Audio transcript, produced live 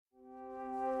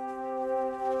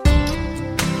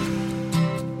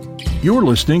You're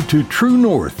listening to True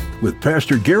North with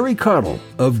Pastor Gary Cottle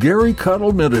of Gary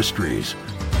Cottle Ministries.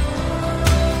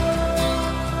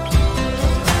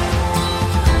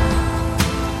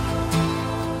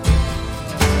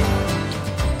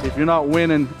 If you're not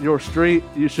winning your street,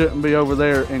 you shouldn't be over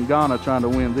there in Ghana trying to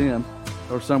win them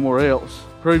or somewhere else.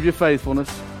 Prove your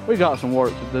faithfulness. We got some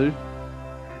work to do.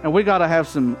 And we got to have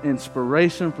some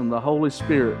inspiration from the Holy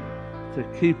Spirit to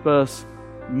keep us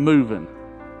moving.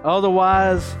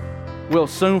 Otherwise, we'll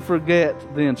soon forget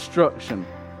the instruction.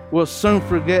 We'll soon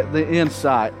forget the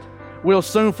insight. We'll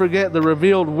soon forget the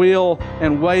revealed will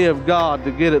and way of God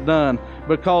to get it done,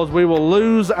 because we will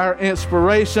lose our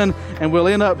inspiration and we'll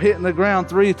end up hitting the ground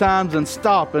 3 times and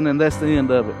stopping, and that's the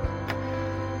end of it.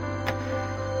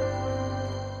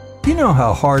 You know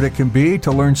how hard it can be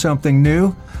to learn something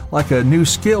new, like a new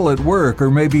skill at work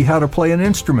or maybe how to play an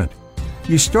instrument.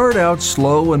 You start out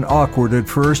slow and awkward at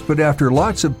first, but after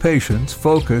lots of patience,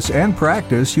 focus, and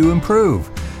practice, you improve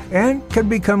and can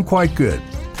become quite good.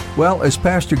 Well, as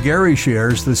Pastor Gary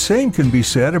shares, the same can be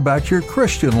said about your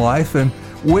Christian life and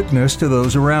witness to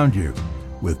those around you.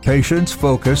 With patience,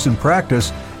 focus, and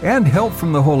practice, and help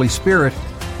from the Holy Spirit,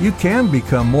 you can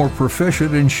become more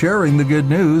proficient in sharing the good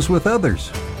news with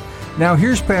others. Now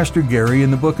here's Pastor Gary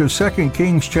in the book of 2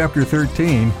 Kings chapter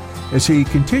 13 as he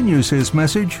continues his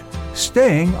message,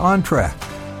 Staying on Track.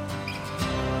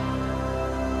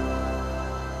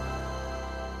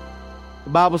 The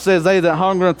Bible says, they that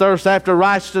hunger and thirst after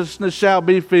righteousness shall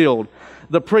be filled.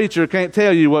 The preacher can't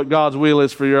tell you what God's will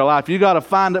is for your life. You got to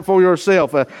find it for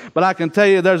yourself. But I can tell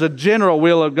you there's a general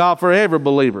will of God for every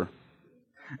believer.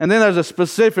 And then there's a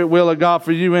specific will of God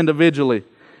for you individually.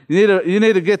 You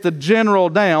need to get the general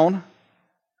down,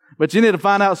 but you need to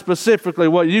find out specifically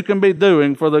what you can be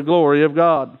doing for the glory of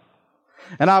God.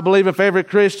 And I believe if every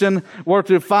Christian were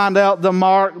to find out the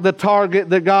mark, the target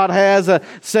that God has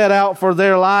set out for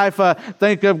their life,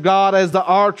 think of God as the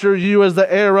archer, you as the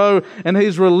arrow, and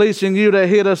He's releasing you to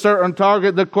hit a certain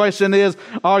target. The question is,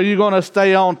 are you going to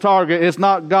stay on target? It's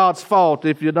not God's fault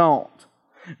if you don't.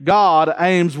 God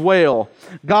aims well.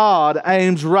 God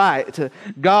aims right.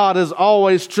 God is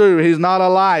always true. He's not a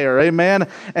liar. Amen.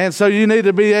 And so you need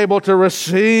to be able to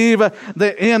receive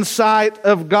the insight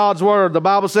of God's word. The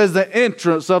Bible says the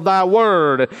entrance of thy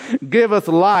word giveth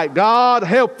light. God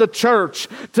help the church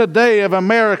today of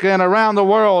America and around the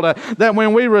world that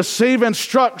when we receive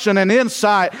instruction and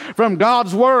insight from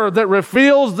God's word that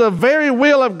reveals the very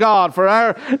will of God for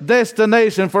our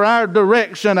destination, for our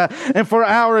direction, and for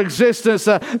our existence,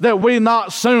 that we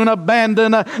not soon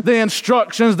abandon the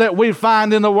instructions that we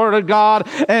find in the Word of God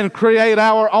and create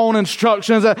our own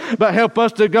instructions, but help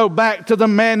us to go back to the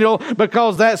manual,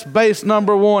 because that's base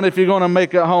number 1 if you're going to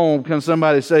make it home. Can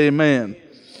somebody say amen?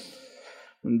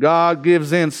 When God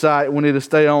gives insight, we need to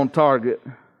stay on target.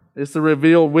 It's the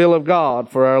revealed will of God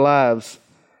for our lives.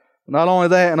 Not only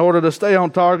that, in order to stay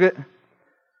on target,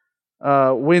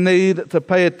 we need to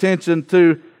pay attention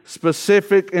to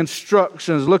specific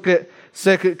instructions. Look at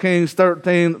 2 Kings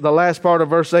 13, the last part of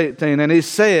verse 18. And he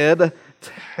said,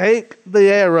 take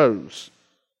the arrows.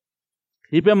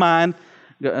 Keep in mind,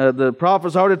 the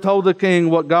prophet's already told the king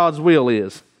what God's will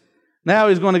is. Now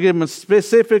he's going to give him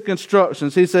specific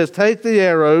instructions. He says, take the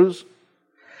arrows.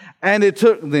 And he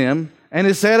took them, and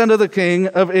he said unto the king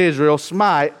of Israel,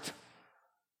 smite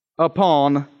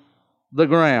upon the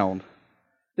ground.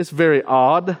 It's very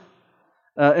odd.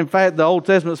 In fact, the Old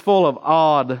Testament is full of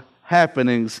odd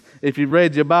happenings. If you've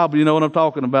read your Bible, you know what I'm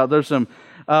talking about. There's some,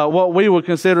 what we would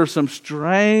consider some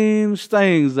strange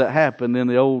things that happened in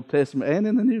the Old Testament and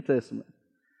in the New Testament.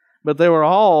 But they were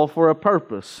all for a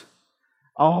purpose.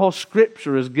 All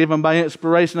Scripture is given by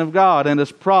inspiration of God and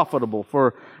is profitable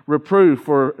for reproof,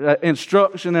 for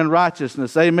instruction in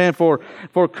righteousness, amen, for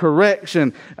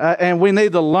correction. And we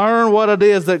need to learn what it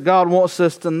is that God wants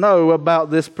us to know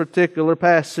about this particular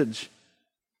passage.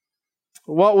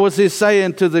 What was he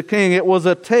saying to the king? It was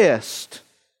a test.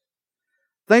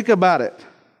 Think about it.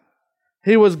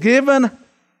 He was given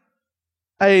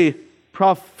a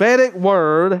prophetic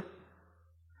word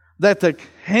that the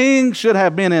king should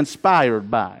have been inspired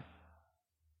by,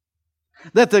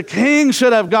 that the king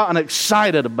should have gotten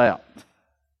excited about,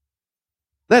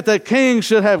 that the king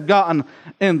should have gotten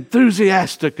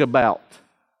enthusiastic about.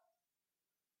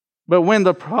 But when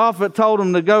the prophet told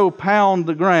him to go pound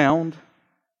the ground,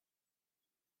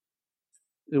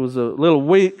 it was a little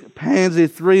weak, pansy,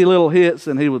 3 little hits,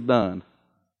 and he was done.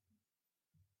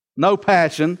 No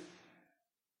passion,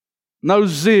 no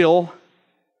zeal,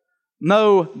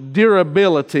 no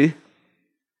durability.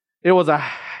 It was a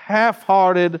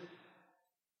half-hearted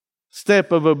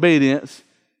step of obedience.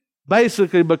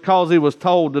 Basically because he was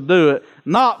told to do it,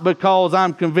 not because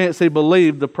I'm convinced he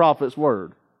believed the prophet's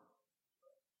word.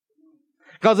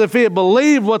 Because if he had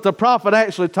believed what the prophet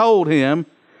actually told him,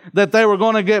 that they were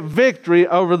going to get victory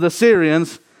over the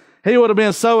Syrians, he would have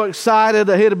been so excited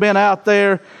that he'd have been out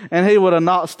there and he would have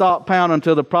not stopped pounding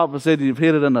until the prophet said, "You've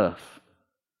hit it enough."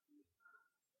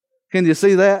 Can you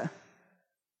see that?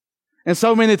 And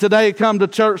so many today come to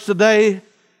church today,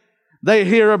 they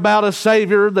hear about a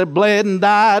Savior that bled and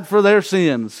died for their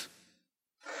sins.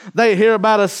 They hear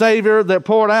about a Savior that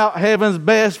poured out heaven's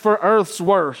best for earth's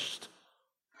worst.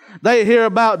 They hear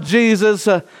about Jesus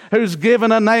who's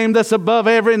given a name that's above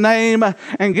every name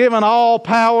and given all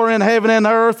power in heaven and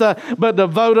earth, but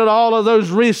devoted all of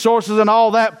those resources and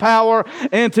all that power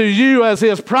into you as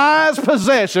his prized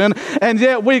possession, and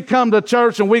yet we come to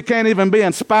church and we can't even be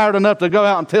inspired enough to go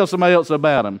out and tell somebody else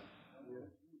about him.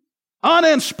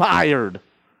 Uninspired,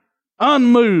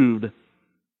 unmoved.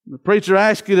 The preacher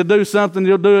asks you to do something,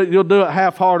 you'll do it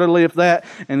half-heartedly if that,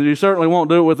 and you certainly won't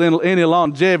do it with any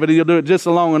longevity. You'll do it just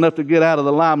long enough to get out of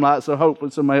the limelight, so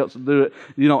hopefully somebody else will do it.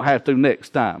 You don't have to next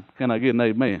time. Can I get an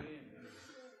amen?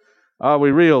 Are we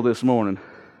real this morning?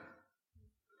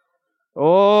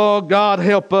 Oh, God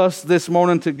help us this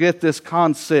morning to get this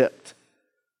concept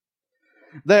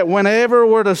that whenever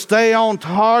we're to stay on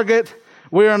target,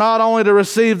 we are not only to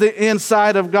receive the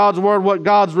insight of God's Word, what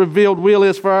God's revealed will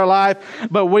is for our life,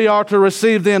 but we are to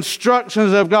receive the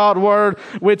instructions of God's Word,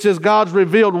 which is God's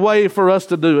revealed way for us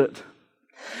to do it.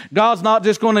 God's not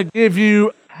just going to give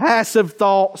you passive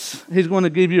thoughts. He's going to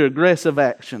give you aggressive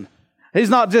action. He's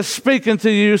not just speaking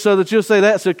to you so that you'll say,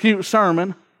 "That's a cute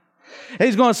sermon."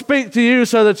 He's going to speak to you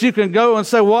so that you can go and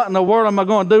say, "What in the world am I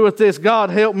going to do with this? God,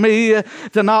 help me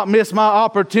to not miss my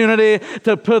opportunity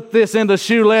to put this into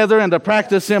shoe leather and to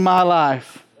practice in my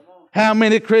life." How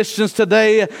many Christians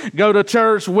today go to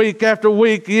church week after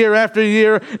week, year after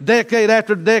year, decade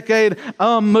after decade,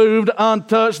 unmoved,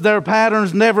 untouched? Their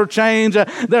patterns never change.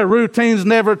 Their routines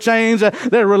never change.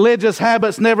 Their religious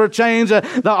habits never change.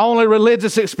 The only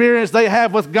religious experience they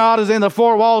have with God is in the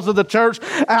four walls of the church.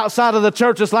 Outside of the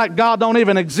church, it's like God don't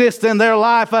even exist in their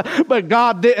life. But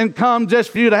God didn't come just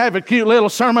for you to have a cute little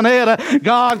sermonette.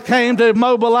 God came to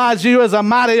mobilize you as a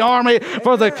mighty army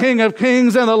for the King of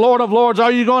Kings and the Lord of Lords. Are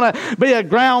you going to be a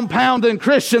ground-pounding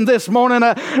Christian this morning,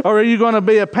 or are you going to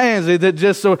be a pansy that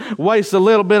just wastes a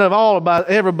little bit of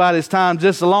everybody's time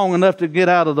just long enough to get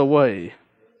out of the way?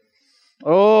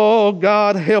 Oh,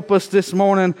 God, help us this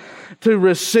morning to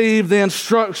receive the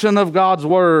instruction of God's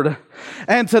Word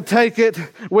and to take it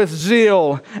with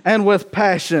zeal and with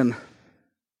passion.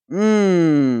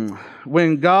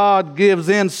 When God gives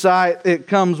insight, it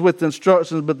comes with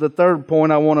instructions. But the third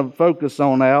point I want to focus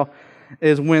on now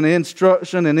is when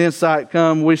instruction and insight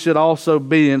come, we should also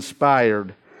be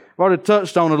inspired. I've already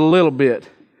touched on it a little bit.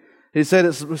 He said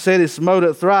he smote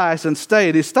it thrice and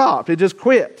stayed. He stopped. He just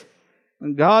quit.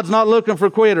 And God's not looking for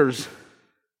quitters.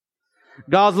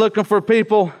 God's looking for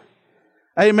people.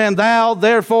 Amen. Thou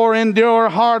therefore endure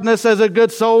hardness as a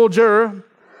good soldier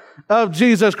of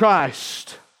Jesus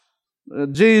Christ.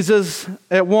 Jesus,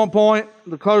 at one point,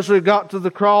 the closer he got to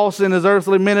the cross in his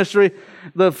earthly ministry,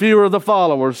 the fewer the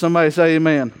followers. Somebody say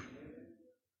amen.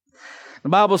 The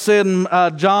Bible said in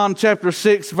John chapter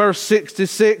 6, verse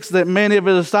 66, that many of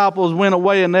his disciples went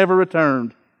away and never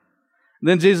returned.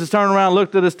 Then Jesus turned around,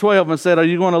 looked at his 12 and said, "Are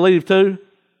you going to leave too?"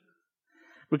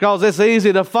 Because it's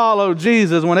easy to follow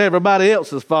Jesus when everybody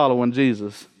else is following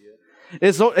Jesus.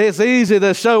 It's easy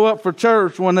to show up for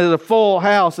church when there's a full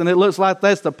house and it looks like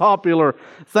that's the popular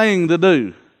thing to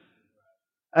do.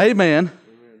 Amen.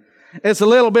 It's a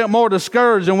little bit more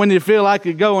discouraging when you feel like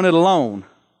you're going it alone.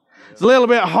 It's a little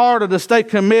bit harder to stay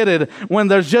committed when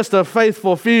there's just a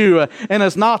faithful few and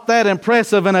it's not that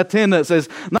impressive an attendance. It's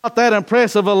not that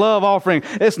impressive a love offering.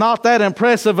 It's not that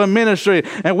impressive a ministry.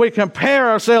 And we compare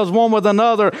ourselves one with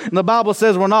another. And the Bible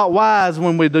says we're not wise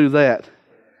when we do that.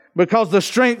 Because the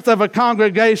strength of a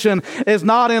congregation is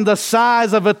not in the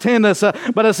size of attendance,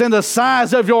 but it's in the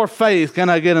size of your faith. Can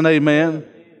I get an amen?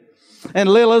 And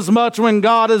little as much when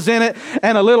God is in it,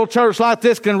 and a little church like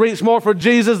this can reach more for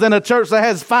Jesus than a church that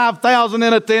has 5,000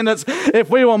 in attendance. If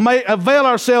we will avail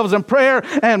ourselves in prayer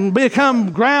and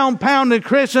become ground-pounding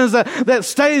Christians that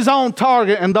stays on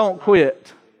target and don't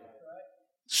quit.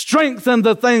 Strengthen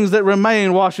the things that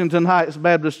remain, Washington Heights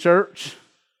Baptist Church.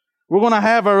 We're going to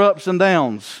have our ups and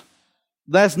downs.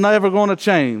 That's never going to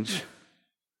change.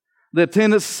 The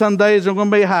attendance some days are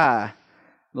going to be high.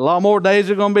 A lot more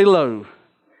days are going to be low.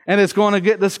 And it's going to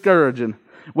get discouraging.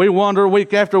 We wonder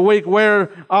week after week, where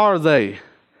are they?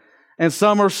 And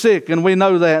some are sick, and we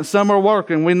know that. And some are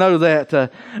working, we know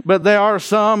that. But there are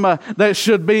some that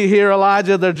should be here,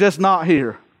 Elijah. They're just not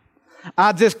here.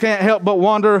 I just can't help but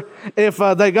wonder if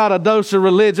they got a dose of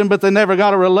religion, but they never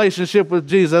got a relationship with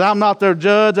Jesus. I'm not their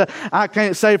judge. I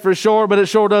can't say for sure, but it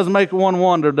sure does make one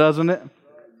wonder, doesn't it?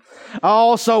 I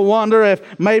also wonder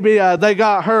if maybe they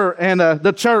got hurt and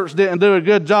the church didn't do a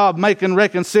good job making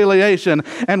reconciliation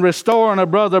and restoring a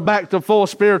brother back to full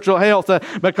spiritual health,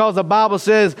 because the Bible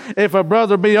says if a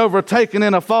brother be overtaken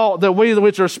in a fault, that we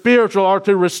which are spiritual are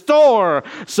to restore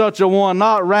such a one,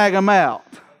 not rag him out.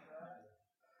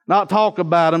 Not talk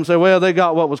about them, say, well, they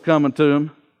got what was coming to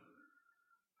them.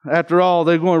 After all,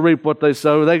 they're going to reap what they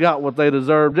sow. They got what they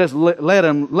deserve. Just let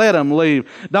them leave.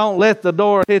 Don't let the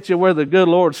door hit you where the good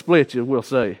Lord split you, we'll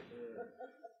say.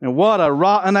 And what a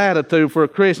rotten attitude for a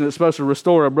Christian that's supposed to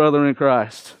restore a brother in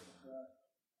Christ.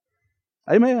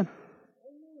 Amen.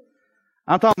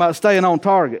 I'm talking about staying on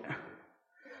target.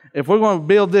 If we're going to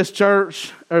build this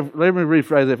church, or let me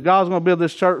rephrase it, if God's going to build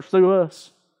this church through us,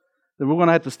 then we're going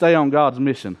to have to stay on God's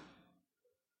mission.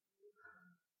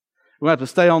 We're going to have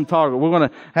to stay on target. We're going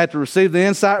to have to receive the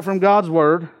insight from God's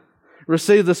Word,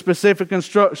 receive the specific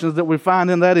instructions that we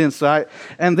find in that insight,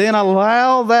 and then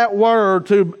allow that Word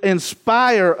to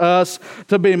inspire us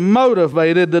to be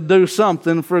motivated to do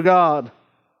something for God.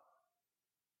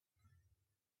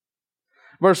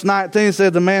 Verse 19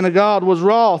 said, the man of God was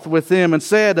wroth with him and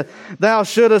said, thou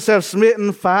shouldest have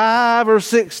smitten 5 or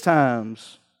 6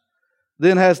 times.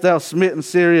 Then hast thou smitten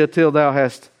Syria till thou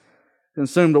hast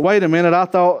consumed it. Wait a minute, I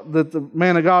thought that the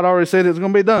man of God already said it was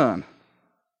going to be done.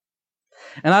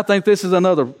 And I think this is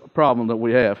another problem that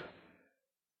we have.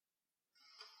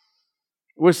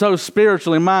 We're so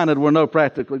spiritually minded, we're no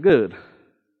practically good.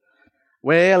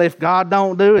 Well, if God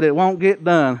don't do it, it won't get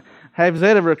done. Has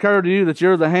it ever occurred to you that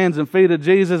you're the hands and feet of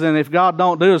Jesus, and if God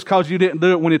don't do it, it's because you didn't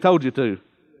do it when He told you to?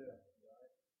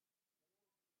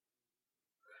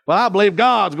 Well, I believe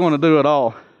God's going to do it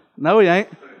all. No, He ain't.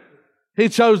 He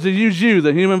chose to use you,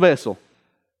 the human vessel.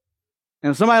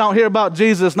 And if somebody don't hear about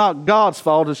Jesus, it's not God's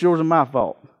fault, it's yours and my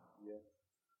fault.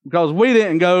 Because we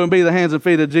didn't go and be the hands and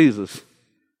feet of Jesus.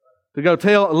 To go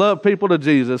love people to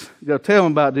Jesus, go tell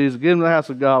them about Jesus, get them to the house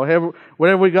of God,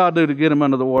 whatever we got to do to get them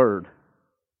under the Word.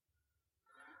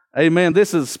 Amen.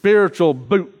 This is spiritual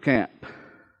boot camp.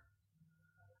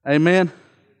 Amen.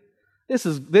 This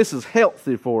is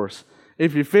healthy for us.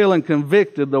 If you're feeling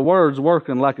convicted, the Word's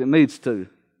working like it needs to.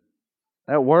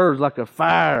 That Word's like a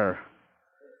fire.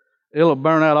 It'll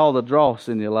burn out all the dross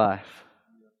in your life.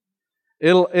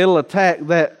 It'll attack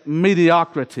that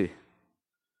mediocrity,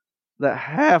 that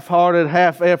half-hearted,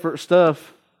 half-effort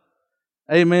stuff.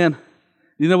 Amen.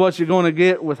 You know what you're going to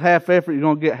get with half effort? You're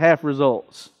going to get half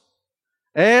results.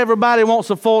 Everybody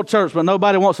wants a full church, but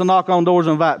nobody wants to knock on doors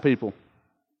and invite people.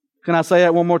 Can I say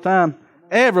that one more time?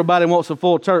 Everybody wants a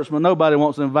full church, but nobody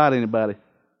wants to invite anybody.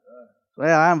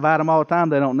 Well, I invite them all the time.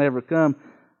 They don't never come.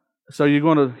 So you're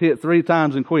going to hit 3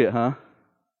 times and quit, huh?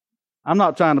 I'm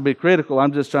not trying to be critical.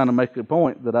 I'm just trying to make a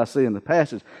point that I see in the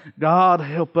passage. God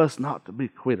help us not to be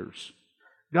quitters.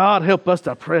 God help us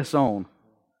to press on.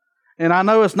 And I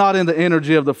know it's not in the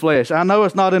energy of the flesh. I know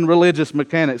it's not in religious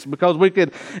mechanics, because we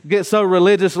could get so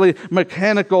religiously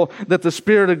mechanical that the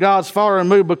Spirit of God's far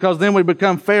removed, because then we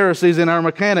become Pharisees in our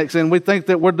mechanics and we think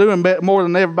that we're doing more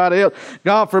than everybody else.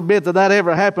 God forbid that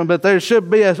ever happen, but there should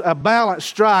be a balance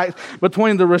strike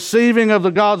between the receiving of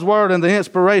the God's Word and the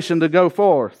inspiration to go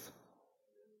forth.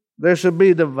 There should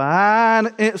be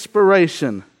divine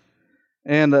inspiration,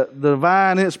 and the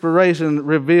divine inspiration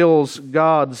reveals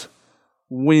God's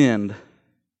wind.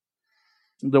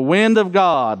 The wind of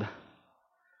God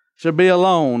should be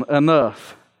alone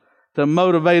enough to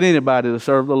motivate anybody to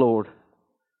serve the Lord.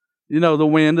 You know, the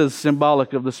wind is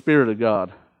symbolic of the Spirit of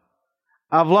God.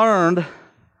 I've learned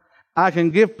I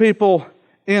can give people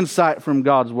insight from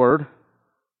God's Word.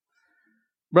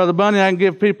 Brother Bunny, I can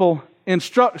give people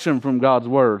instruction from God's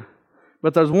Word.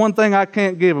 But there's one thing I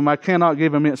can't give them. I cannot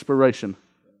give them inspiration.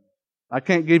 I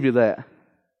can't give you that.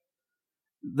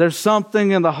 There's something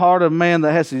in the heart of man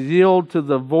that has to yield to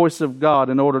the voice of God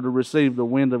in order to receive the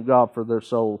wind of God for their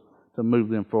soul to move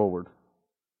them forward.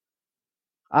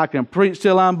 I can preach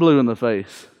till I'm blue in the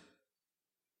face.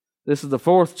 This is the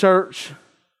 4th church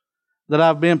that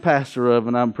I've been pastor of,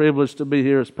 and I'm privileged to be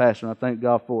here as pastor, and I thank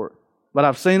God for it. But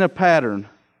I've seen a pattern.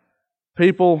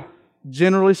 People,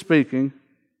 generally speaking,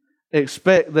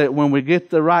 expect that when we get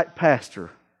the right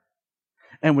pastor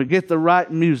and we get the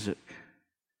right music,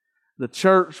 the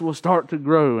church will start to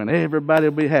grow and everybody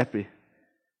will be happy,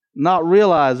 not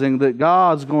realizing that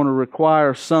God's going to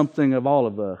require something of all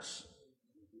of us.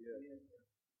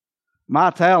 My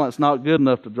talent's not good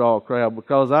enough to draw a crowd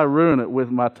because I ruin it with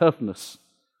my toughness.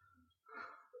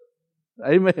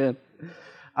 Amen.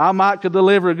 I might could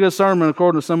deliver a good sermon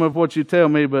according to some of what you tell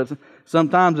me, but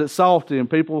sometimes it's salty and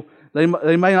people, they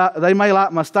may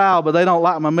like my style, but they don't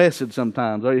like my message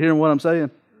sometimes. Are you hearing what I'm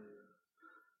saying?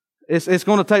 It's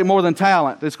going to take more than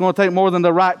talent. It's going to take more than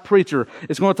the right preacher.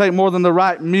 It's going to take more than the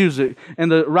right music and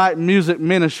the right music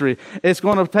ministry. It's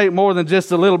going to take more than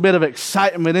just a little bit of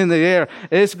excitement in the air.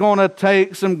 It's going to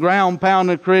take some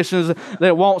ground-pounding Christians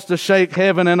that wants to shake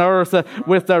heaven and earth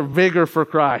with their vigor for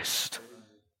Christ.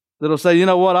 That'll say, you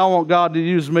know what, I want God to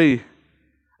use me.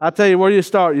 I tell you where you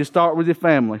start. You start with your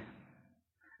family.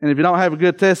 And if you don't have a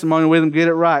good testimony with them, get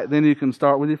it right. Then you can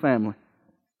start with your family.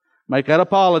 Make that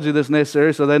apology that's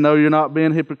necessary so they know you're not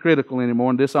being hypocritical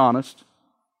anymore and dishonest.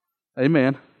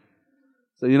 Amen.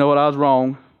 So you know what, I was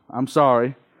wrong. I'm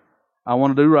sorry. I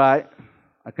want to do right.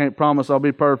 I can't promise I'll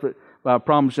be perfect, but I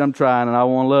promise you I'm trying, and I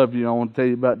want to love you. I want to tell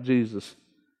you about Jesus.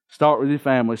 Start with your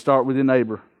family. Start with your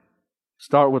neighbor.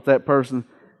 Start with that person.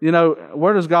 You know,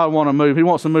 where does God want to move? He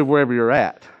wants to move wherever you're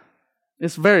at.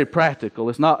 It's very practical.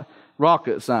 It's not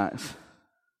rocket science.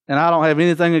 And I don't have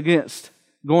anything against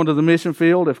going to the mission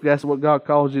field if that's what God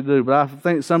calls you to do. But I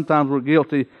think sometimes we're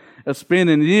guilty of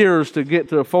spending years to get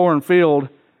to a foreign field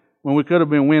when we could have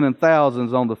been winning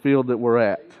thousands on the field that we're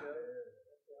at.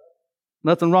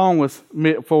 Nothing wrong with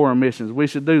foreign missions. We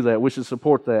should do that. We should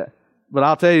support that. But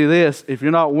I'll tell you this, if you're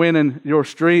not winning your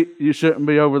street, you shouldn't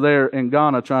be over there in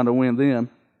Ghana trying to win them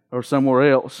or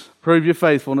somewhere else. Prove your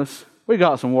faithfulness. We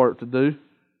got some work to do.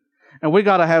 And we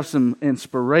got to have some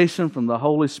inspiration from the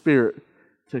Holy Spirit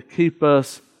to keep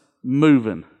us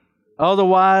moving.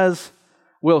 Otherwise,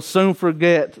 we'll soon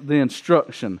forget the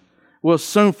instruction. We'll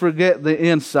soon forget the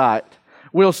insight.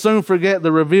 We'll soon forget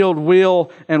the revealed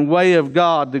will and way of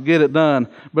God to get it done,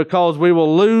 because we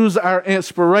will lose our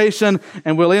inspiration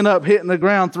and we'll end up hitting the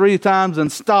ground 3 times and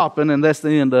stopping, and that's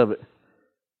the end of it.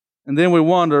 And then we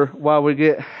wonder why we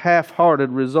get half-hearted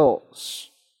results.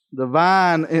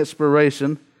 Divine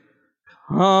inspiration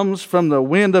comes from the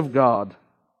wind of God.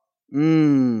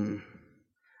 And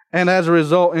as a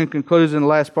result, in conclusion, the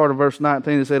last part of verse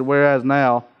 19, it said, whereas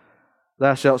now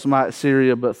thou shalt smite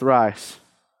Syria but thrice.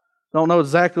 Don't know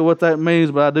exactly what that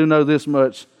means, but I do know this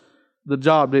much. The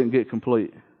job didn't get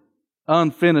complete.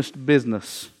 Unfinished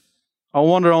business. I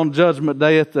wonder on Judgment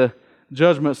Day at the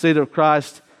judgment seat of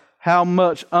Christ how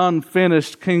much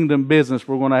unfinished kingdom business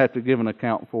we're going to have to give an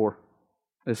account for.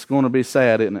 It's going to be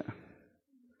sad, isn't it?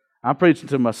 I'm preaching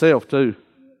to myself too.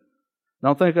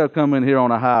 Don't think I've come in here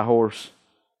on a high horse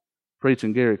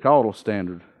preaching Gary Caudle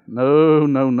standard. No,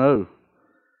 no, no.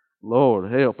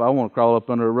 Lord help, I want to crawl up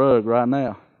under a rug right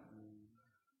now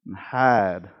and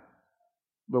hide.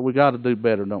 But we got to do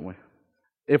better, don't we?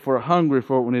 If we're hungry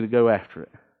for it, we need to go after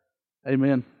it.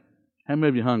 Amen. How many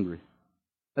of you hungry?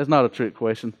 That's not a trick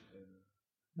question.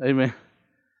 Amen.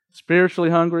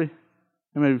 Spiritually hungry?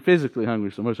 How many of you physically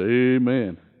hungry? Somebody say,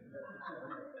 amen.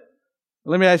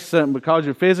 Let me ask you something. Because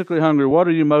you're physically hungry, what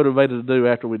are you motivated to do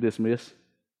after we dismiss?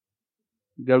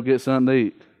 Go get something to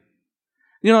eat.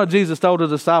 You know what Jesus told his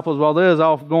disciples while they was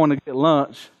off going to get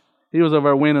lunch? He was over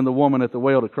there winning the woman at the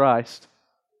well to Christ.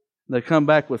 They come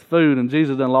back with food, and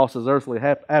Jesus done lost his earthly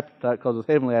appetite because his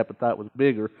heavenly appetite was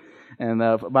bigger. And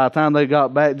by the time they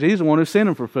got back, Jesus was the one who sent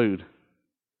them for food.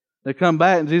 They come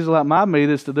back, and Jesus was like, my meat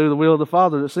is to do the will of the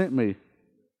Father that sent me. He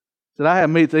said, I have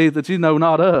meat to eat that you know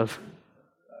not of.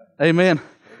 Amen.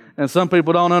 And some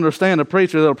people don't understand a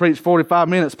preacher that'll preach 45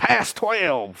 minutes past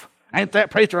 12. Ain't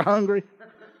that preacher hungry?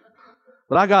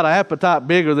 But I got an appetite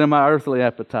bigger than my earthly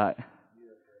appetite.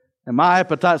 And my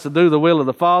appetite's to do the will of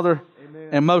the Father, amen,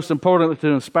 and most importantly, to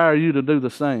inspire you to do the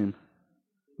same.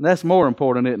 And that's more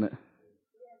important, isn't it?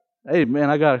 Amen.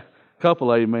 I got a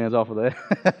couple of amens off of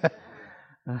that.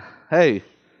 Hey,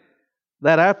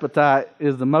 that appetite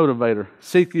is the motivator.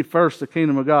 Seek ye first the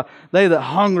kingdom of God. They that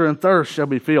hunger and thirst shall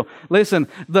be filled. Listen,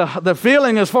 the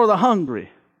feeling is for the hungry.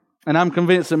 And I'm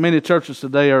convinced that many churches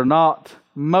today are not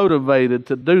motivated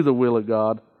to do the will of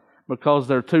God because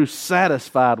they're too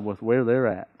satisfied with where they're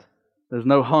at. There's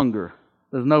no hunger.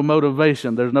 There's no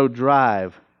motivation. There's no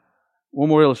drive. One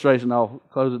more illustration, I'll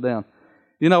close it down.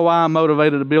 You know why I'm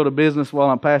motivated to build a business while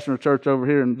I'm pastoring a church over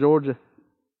here in Georgia?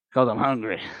 Because I'm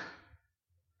hungry.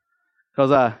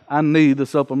 Because I need to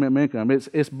supplement my income.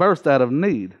 It's birthed out of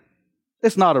need.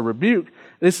 It's not a rebuke.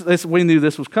 We knew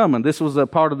this was coming. This was a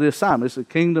part of the assignment. It's a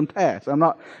kingdom task. I'm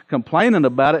not complaining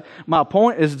about it. My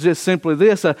point is just simply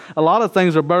this. A lot of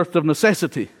things are birthed of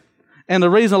necessity. And the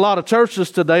reason a lot of churches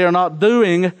today are not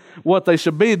doing what they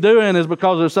should be doing is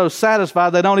because they're so satisfied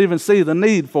they don't even see the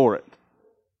need for it.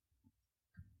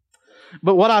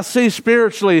 But what I see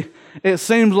spiritually, it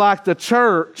seems like the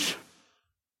church,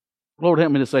 Lord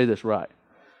help me to say this right.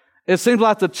 It seems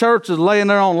like the church is laying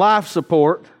there on life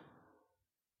support,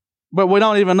 but we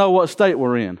don't even know what state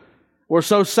we're in. We're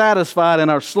so satisfied in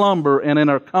our slumber and in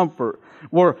our comfort.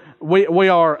 We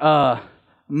are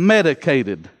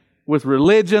medicated with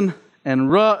religion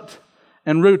and rut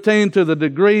and routine to the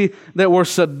degree that we're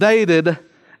sedated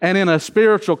and in a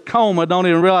spiritual coma, don't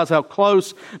even realize how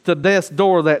close to death's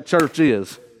door that church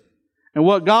is. And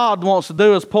what God wants to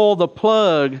do is pull the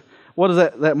plug. What is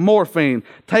that morphine?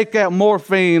 Take that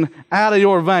morphine out of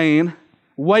your vein,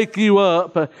 wake you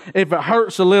up. If it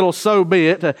hurts a little, so be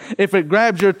it. If it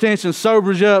grabs your attention,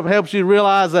 sobers you up, helps you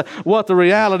realize what the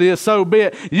reality is, so be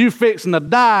it. You fixing to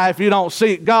die if you don't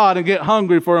seek God and get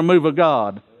hungry for a move of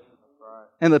God.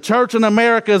 And the church in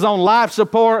America is on life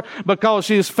support because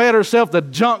she's fed herself the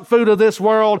junk food of this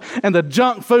world and the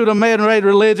junk food of man-made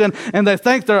religion. And they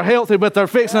think they're healthy, but they're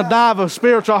fixing to die of a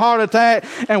spiritual heart attack.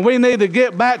 And we need to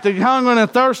get back to hungering and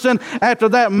thirsting after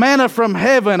that manna from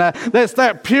heaven. That's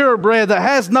that pure bread that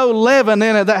has no leaven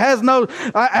in it, that has no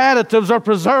additives or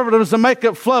preservatives to make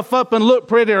it fluff up and look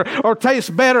prettier or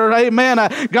taste better. Amen.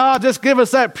 God, just give us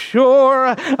that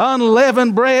pure,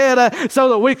 unleavened bread so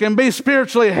that we can be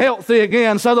spiritually healthy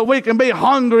again, so that we can be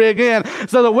hungry again,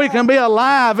 so that we can be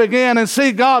alive again and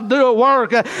see God do a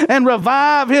work and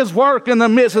revive His work in the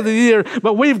midst of the year.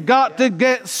 But we've got to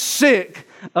get sick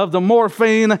of the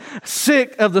morphine,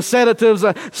 sick of the sedatives,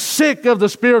 sick of the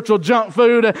spiritual junk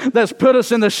food that's put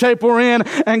us in the shape we're in,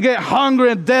 and get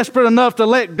hungry and desperate enough to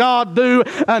let God do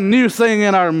a new thing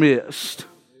in our midst.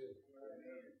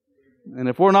 And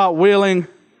if we're not willing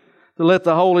to let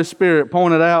the Holy Spirit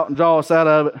point it out and draw us out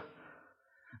of it,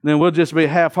 then we'll just be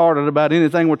half-hearted about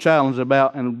anything we're challenged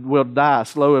about, and we'll die a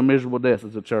slow and miserable death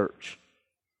as a church.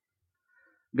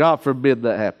 God forbid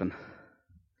that happen.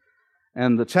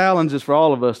 And the challenge is for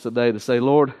all of us today to say,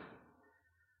 Lord,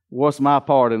 what's my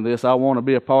part in this? I want to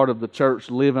be a part of the church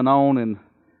living on and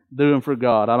doing for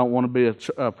God. I don't want to be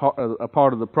a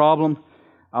part of the problem.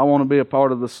 I want to be a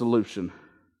part of the solution.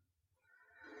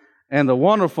 And the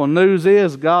wonderful news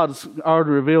is God's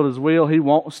already revealed His will. He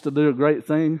wants to do a great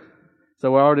thing.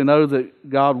 So we already know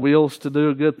that God wills to do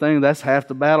a good thing. That's half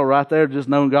the battle right there, just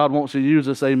knowing God wants to use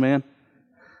us, amen.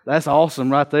 That's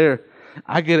awesome right there.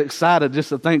 I get excited just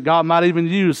to think God might even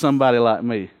use somebody like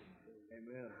me.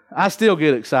 Amen. I still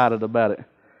get excited about it.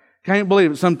 Can't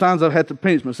believe it. Sometimes I've had to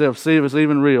pinch myself, see if it's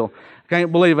even real.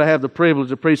 Can't believe I have the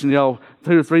privilege of preaching to y'all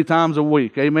 2 or 3 times a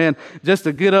week. Amen. Just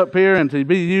to get up here and to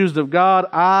be used of God,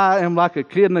 I am like a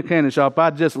kid in a candy shop. I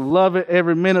just love it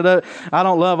every minute of it. I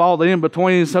don't love all the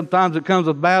in-betweens. Sometimes it comes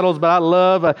with battles, but I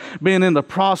love being in the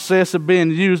process of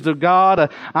being used of God.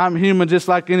 I'm human just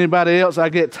like anybody else. I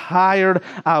get tired.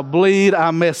 I bleed.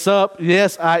 I mess up.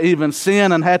 Yes, I even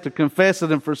sin and have to confess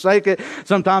it and forsake it.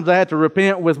 Sometimes I have to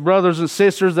repent with brothers and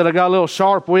sisters that I got a little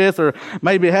sharp with or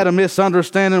maybe had a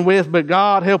misunderstanding with, but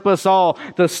God help us all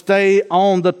to stay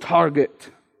on the target.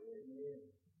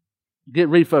 Get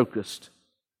refocused.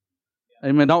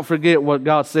 Amen. Don't forget what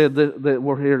God said that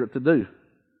we're here to do.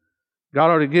 God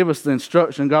already gave us the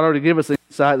instruction. God already gave us the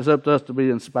insight. It's up to us to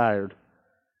be inspired.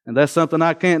 And that's something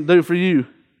I can't do for you.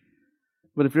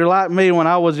 But if you're like me, when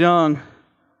I was young,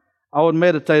 I would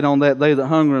meditate on that day that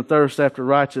hunger and thirst after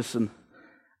righteousness.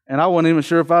 And I wasn't even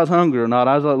sure if I was hungry or not.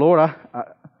 I was like, Lord,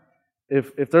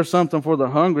 if there's something for the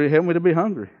hungry, help me to be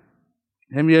hungry.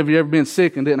 Have you ever been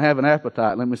sick and didn't have an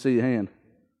appetite? Let me see your hand.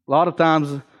 A lot of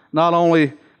times, not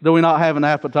only do we not have an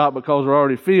appetite because we're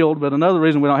already filled, but another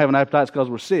reason we don't have an appetite is because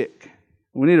we're sick.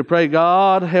 We need to pray,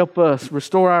 God, help us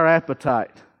restore our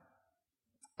appetite.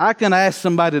 I can ask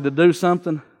somebody to do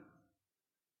something,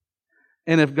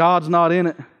 and if God's not in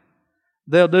it,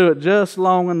 they'll do it just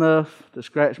long enough to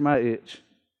scratch my itch,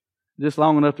 just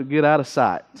long enough to get out of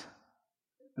sight.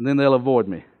 And then they'll avoid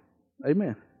me.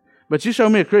 Amen. But you show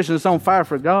me a Christian that's on fire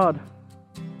for God,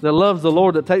 that loves the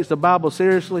Lord, that takes the Bible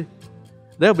seriously,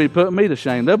 they'll be putting me to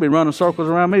shame. They'll be running circles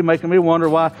around me, making me wonder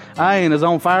why I ain't as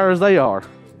on fire as they are.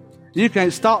 You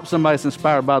can't stop somebody that's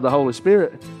inspired by the Holy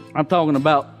Spirit. I'm talking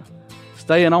about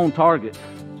staying on target.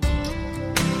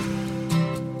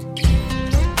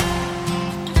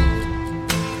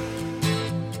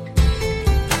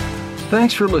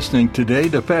 Thanks for listening today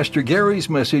to Pastor Gary's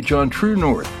message on True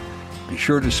North. Be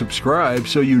sure to subscribe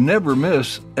so you never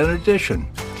miss an edition.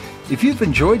 If you've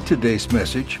enjoyed today's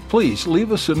message, please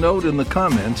leave us a note in the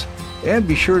comments and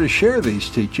be sure to share these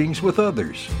teachings with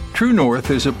others. True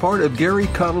North is a part of Gary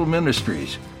Cottle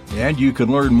Ministries, and you can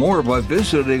learn more by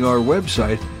visiting our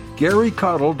website,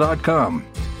 garycottle.com.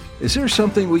 Is there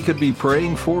something we could be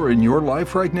praying for in your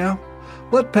life right now?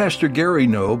 Let Pastor Gary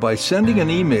know by sending an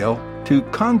email to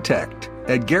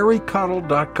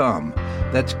contact@garycaudill.com.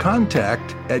 That's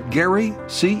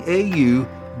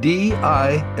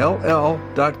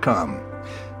contact@GaryCaudill.com.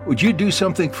 Would you do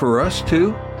something for us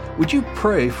too? Would you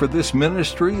pray for this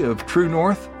ministry of True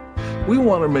North? We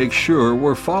want to make sure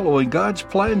we're following God's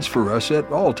plans for us at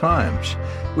all times,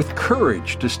 with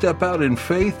courage to step out in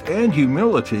faith and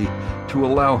humility to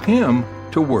allow Him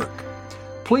to work.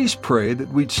 Please pray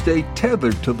that we'd stay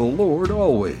tethered to the Lord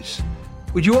always.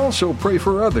 Would you also pray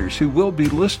for others who will be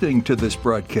listening to this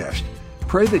broadcast?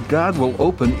 Pray that God will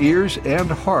open ears and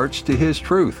hearts to His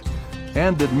truth,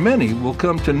 and that many will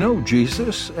come to know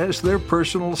Jesus as their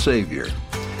personal Savior.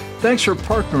 Thanks for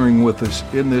partnering with us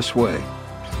in this way.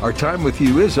 Our time with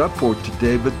you is up for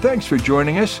today, but thanks for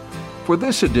joining us for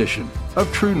this edition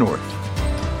of True North.